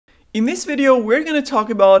In this video, we're going to talk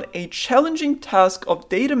about a challenging task of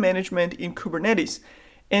data management in Kubernetes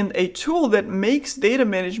and a tool that makes data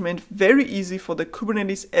management very easy for the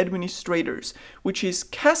Kubernetes administrators, which is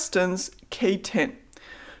Kasten's K10.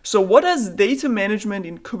 So what does data management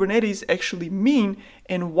in Kubernetes actually mean,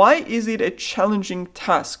 and why is it a challenging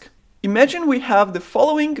task? Imagine we have the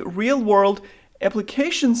following real-world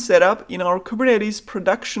application setup in our Kubernetes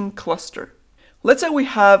production cluster. Let's say we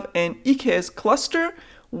have an EKS cluster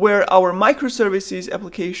where our microservices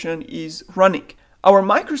application is running. Our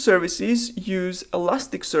microservices use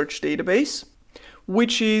Elasticsearch database,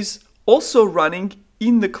 which is also running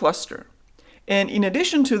in the cluster. And in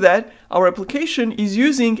addition to that, our application is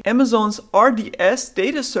using Amazon's RDS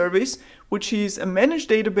data service, which is a managed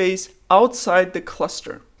database outside the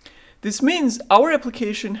cluster. This means our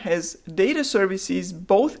application has data services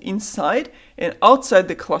both inside and outside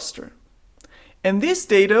the cluster. And this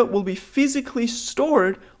data will be physically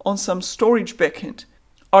stored on some storage backend.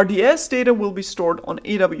 RDS data will be stored on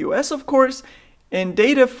AWS, of course, and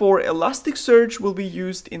data for Elasticsearch will be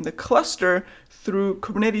used in the cluster through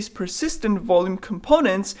Kubernetes persistent volume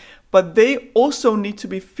components, but they also need to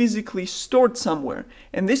be physically stored somewhere.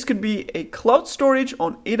 And this could be a cloud storage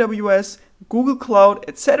on AWS, Google Cloud,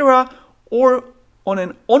 etc., or on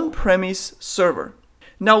an on-premise server.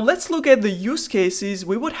 Now let's look at the use cases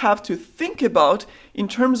we would have to think about in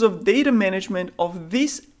terms of data management of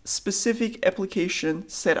this specific application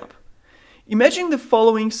setup. Imagine the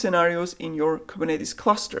following scenarios in your Kubernetes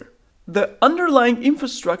cluster. The underlying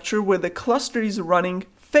infrastructure where the cluster is running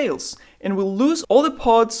fails and will lose all the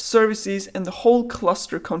pods, services, and the whole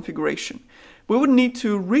cluster configuration. We would need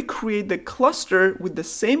to recreate the cluster with the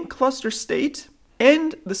same cluster state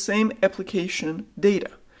and the same application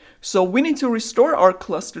data. So we need to restore our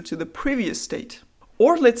cluster to the previous state.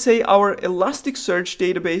 Or let's say our Elasticsearch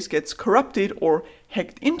database gets corrupted or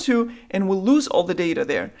hacked into and we'll lose all the data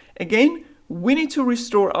there. Again, we need to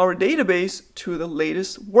restore our database to the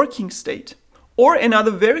latest working state. Or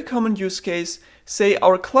another very common use case, say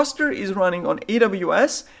our cluster is running on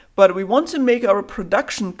AWS, but we want to make our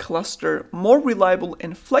production cluster more reliable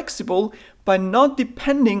and flexible by not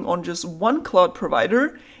depending on just one cloud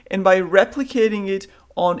provider and by replicating it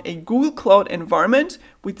on a Google Cloud environment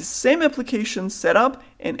with the same application setup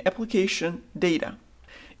and application data.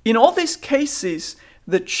 In all these cases,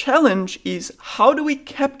 the challenge is how do we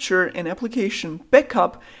capture an application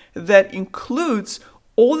backup that includes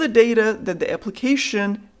all the data that the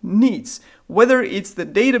application needs, whether it's the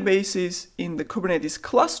databases in the Kubernetes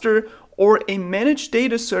cluster or a managed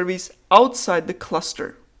data service outside the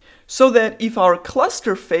cluster. So that if our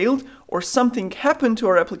cluster failed or something happened to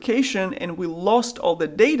our application and we lost all the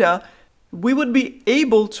data, we would be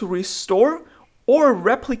able to restore or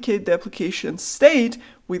replicate the application state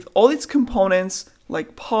with all its components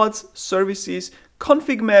like pods, services,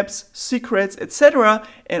 config maps, secrets, etc.,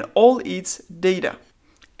 and all its data.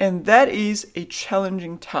 And that is a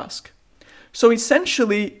challenging task. So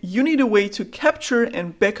essentially, you need a way to capture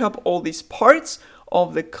and back up all these parts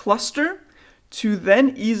of the cluster to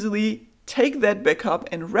then easily take that backup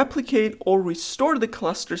and replicate or restore the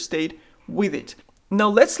cluster state with it. Now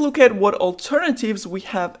let's look at what alternatives we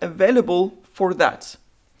have available for that.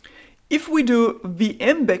 If we do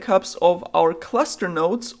VM backups of our cluster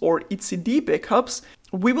nodes or etcd backups,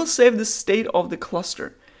 we will save the state of the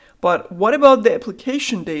cluster. But what about the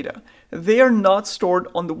application data? They are not stored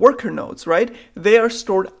on the worker nodes, right? They are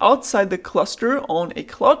stored outside the cluster on a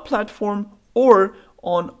cloud platform or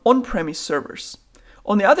on on-premise servers.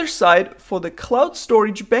 On the other side, for the cloud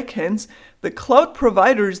storage backends, the cloud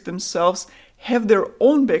providers themselves have their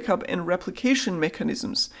own backup and replication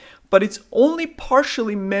mechanisms, but it's only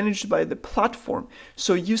partially managed by the platform.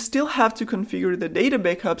 So you still have to configure the data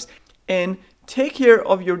backups and take care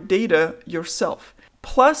of your data yourself.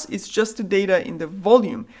 Plus, it's just the data in the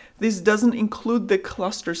volume. This doesn't include the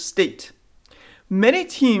cluster state. Many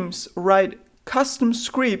teams write custom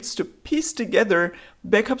scripts to piece together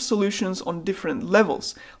backup solutions on different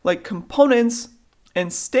levels, like components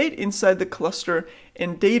and state inside the cluster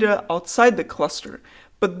and data outside the cluster.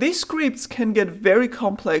 But these scripts can get very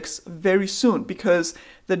complex very soon because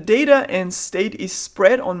the data and state is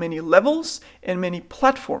spread on many levels and many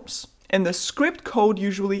platforms. And the script code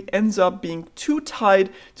usually ends up being too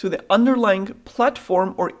tied to the underlying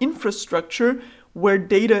platform or infrastructure where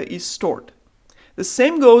data is stored. The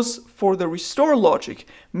same goes for the restore logic.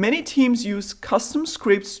 Many teams use custom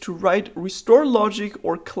scripts to write restore logic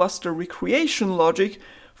or cluster recreation logic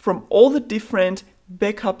from all the different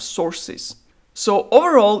backup sources. So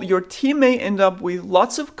overall, your team may end up with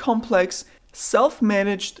lots of complex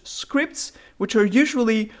self-managed scripts which are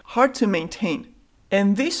usually hard to maintain.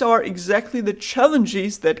 And these are exactly the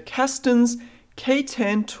challenges that Kasten's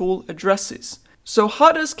K10 tool addresses. So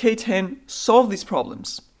how does K10 solve these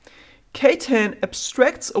problems? K10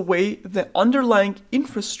 abstracts away the underlying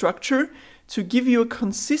infrastructure to give you a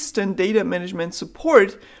consistent data management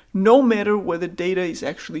support no matter where the data is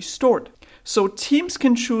actually stored. So teams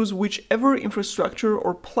can choose whichever infrastructure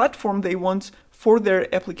or platform they want for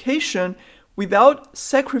their application without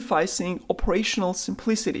sacrificing operational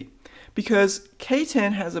simplicity. Because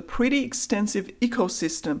K10 has a pretty extensive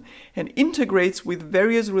ecosystem and integrates with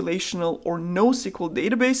various relational or NoSQL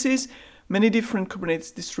databases, many different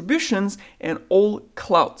Kubernetes distributions, and all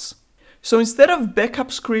clouds. So instead of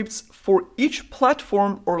backup scripts for each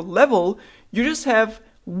platform or level, you just have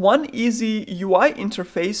one easy UI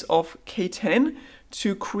interface of K10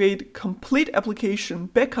 to create complete application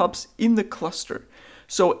backups in the cluster.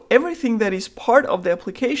 So everything that is part of the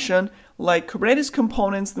application, like Kubernetes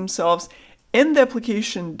components themselves and the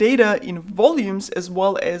application data in volumes, as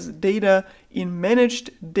well as data in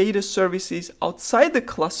managed data services outside the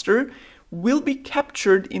cluster, will be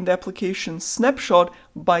captured in the application snapshot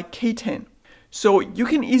by K10. So you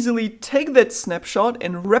can easily take that snapshot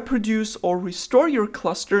and reproduce or restore your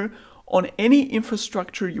cluster on any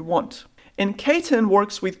infrastructure you want. And K10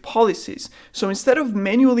 works with policies. So instead of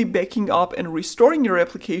manually backing up and restoring your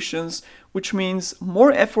applications, which means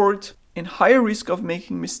more effort and higher risk of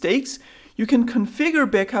making mistakes, you can configure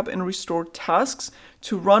backup and restore tasks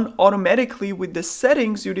to run automatically with the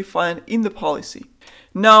settings you define in the policy.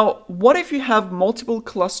 Now, what if you have multiple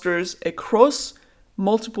clusters across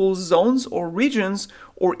multiple zones or regions,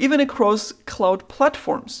 or even across cloud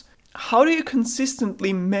platforms? How do you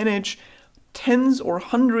consistently manage tens or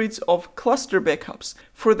hundreds of cluster backups?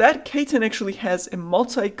 For that, K10 actually has a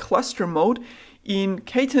multi-cluster mode. In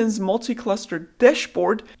K10's multi-cluster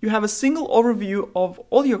dashboard, you have a single overview of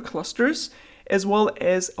all your clusters, as well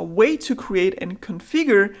as a way to create and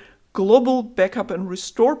configure global backup and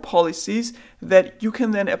restore policies that you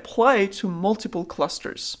can then apply to multiple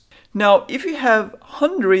clusters. Now, if you have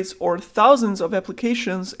hundreds or thousands of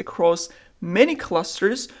applications across many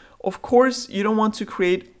clusters, of course, you don't want to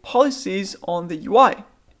create policies on the UI.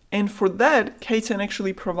 And for that, K10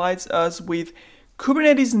 actually provides us with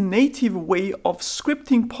Kubernetes native way of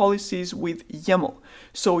scripting policies with YAML.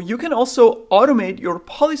 So you can also automate your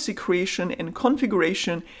policy creation and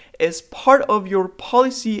configuration as part of your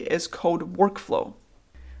policy as code workflow.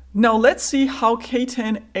 Now let's see how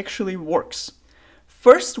K10 actually works.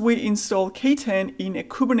 First, we install K10 in a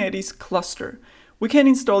Kubernetes cluster. We can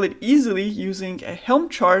install it easily using a Helm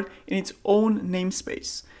chart in its own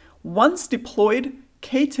namespace. Once deployed,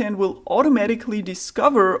 K10 will automatically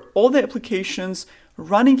discover all the applications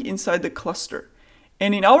running inside the cluster.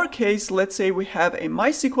 And in our case, let's say we have a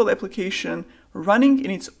MySQL application running in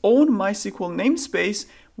its own MySQL namespace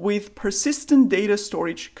with persistent data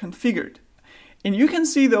storage configured. And you can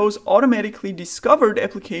see those automatically discovered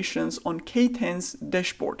applications on K10's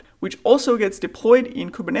dashboard, which also gets deployed in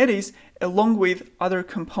Kubernetes along with other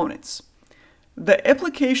components. The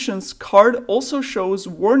applications card also shows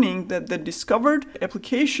warning that the discovered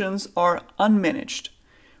applications are unmanaged,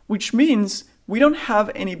 which means we don't have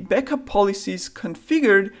any backup policies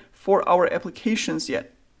configured for our applications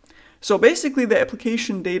yet. So basically the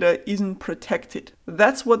application data isn't protected.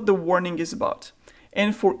 That's what the warning is about.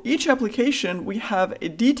 And for each application, we have a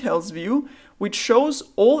details view, which shows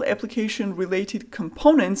all application-related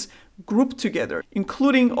components grouped together,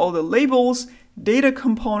 including all the labels, data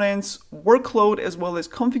components, workload, as well as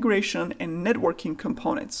configuration and networking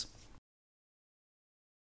components.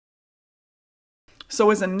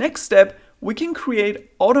 So as a next step, we can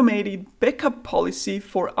create automated backup policy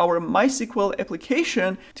for our MySQL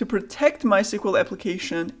application to protect MySQL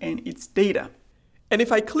application and its data. And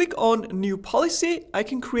if I click on New Policy, I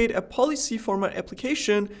can create a policy for my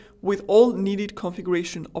application with all needed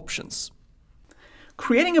configuration options.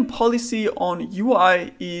 Creating a policy on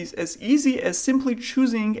UI is as easy as simply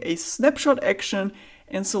choosing a snapshot action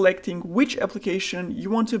and selecting which application you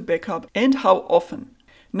want to backup and how often.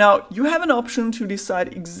 Now, you have an option to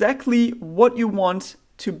decide exactly what you want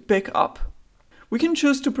to back up. We can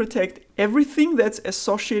choose to protect everything that's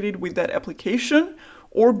associated with that application,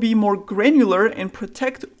 or be more granular and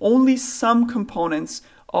protect only some components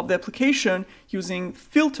of the application using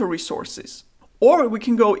filter resources. Or we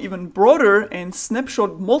can go even broader and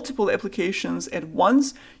snapshot multiple applications at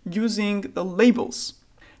once using the labels.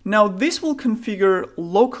 Now this will configure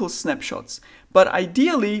local snapshots, but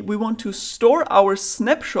ideally we want to store our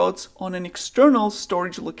snapshots on an external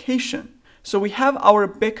storage location. So we have our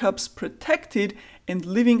backups protected and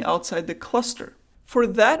living outside the cluster. For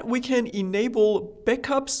that, we can enable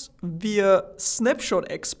backups via snapshot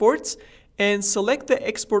exports and select the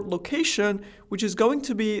export location, which is going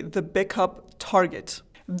to be the backup target.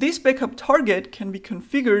 This backup target can be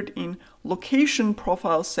configured in Location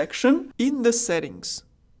Profile section in the settings.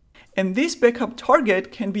 And this backup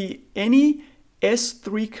target can be any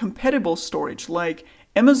S3 compatible storage like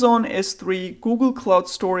Amazon S3, Google Cloud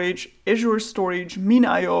Storage, Azure Storage,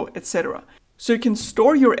 MinIO, etc. So you can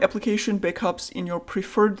store your application backups in your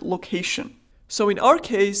preferred location. So in our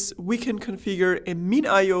case, we can configure a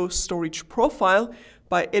MinIO storage profile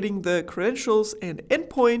by adding the credentials and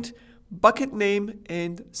endpoint, bucket name,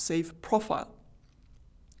 and save profile.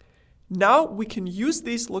 Now we can use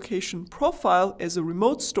this location profile as a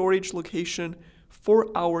remote storage location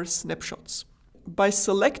for our snapshots by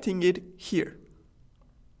selecting it here.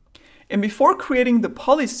 And before creating the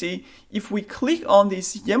policy, if we click on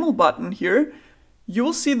this YAML button here, you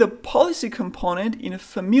will see the policy component in a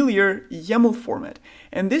familiar YAML format.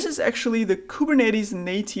 And this is actually the Kubernetes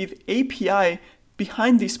native API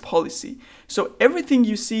behind this policy. So everything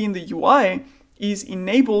you see in the UI is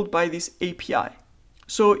enabled by this API.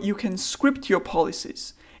 So you can script your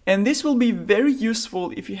policies. And this will be very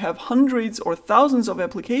useful if you have hundreds or thousands of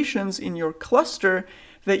applications in your cluster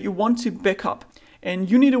that you want to back up.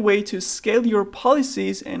 And you need a way to scale your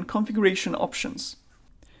policies and configuration options.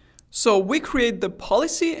 So we create the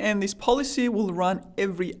policy, and this policy will run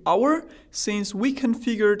every hour since we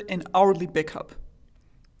configured an hourly backup.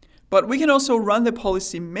 But we can also run the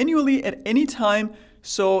policy manually at any time.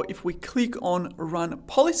 So if we click on Run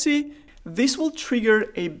Policy, this will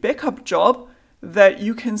trigger a backup job that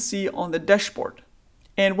you can see on the dashboard.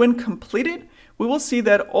 And when completed, we will see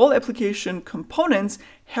that all application components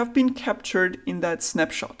have been captured in that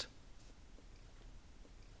snapshot.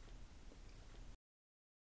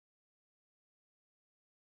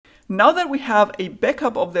 Now that we have a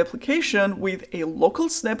backup of the application with a local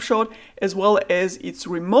snapshot as well as its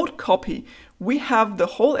remote copy, we have the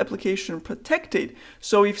whole application protected.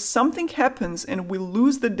 So if something happens and we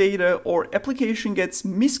lose the data or application gets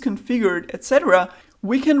misconfigured, etc.,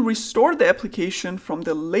 we can restore the application from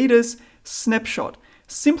the latest snapshot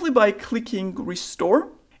simply by clicking Restore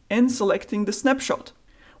and selecting the snapshot.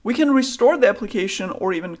 We can restore the application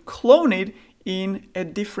or even clone it in a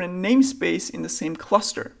different namespace in the same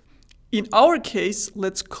cluster. In our case,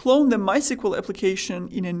 let's clone the MySQL application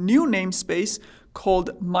in a new namespace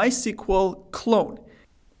called MySQL clone.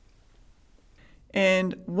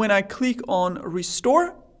 And when I click on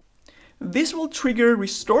Restore, this will trigger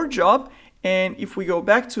Restore job. And if we go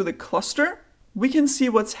back to the cluster, we can see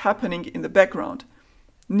what's happening in the background.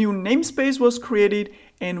 New namespace was created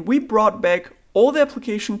and we brought back all the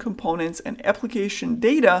application components and application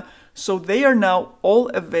data, so they are now all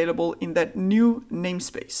available in that new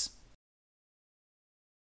namespace.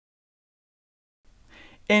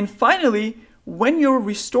 And finally, when you're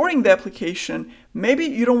restoring the application, maybe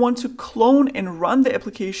you don't want to clone and run the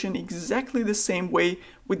application exactly the same way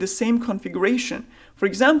with the same configuration. For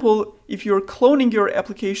example, if you're cloning your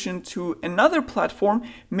application to another platform,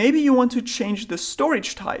 maybe you want to change the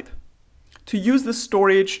storage type to use the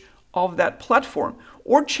storage of that platform,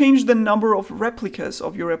 or change the number of replicas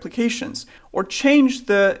of your applications, or change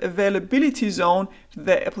the availability zone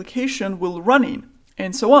the application will run in,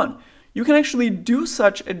 and so on. You can actually do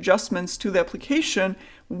such adjustments to the application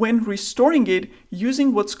when restoring it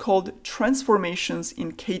using what's called transformations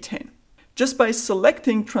in K10. Just by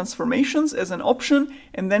selecting transformations as an option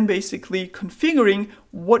and then basically configuring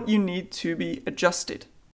what you need to be adjusted.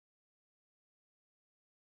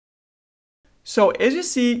 So as you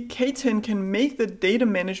see, K10 can make the data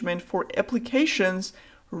management for applications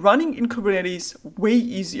running in Kubernetes way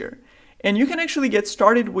easier. And you can actually get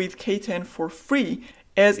started with K10 for free,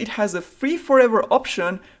 as it has a free forever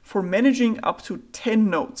option for managing up to 10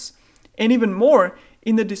 nodes. And even more,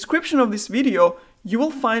 in the description of this video, you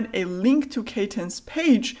will find a link to K10's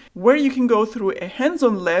page where you can go through a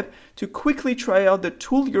hands-on lab to quickly try out the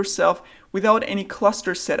tool yourself without any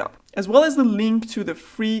cluster setup, as well as the link to the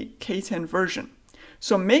free K10 version.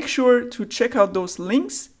 So make sure to check out those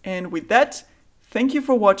links, and with that, thank you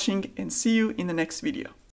for watching and see you in the next video.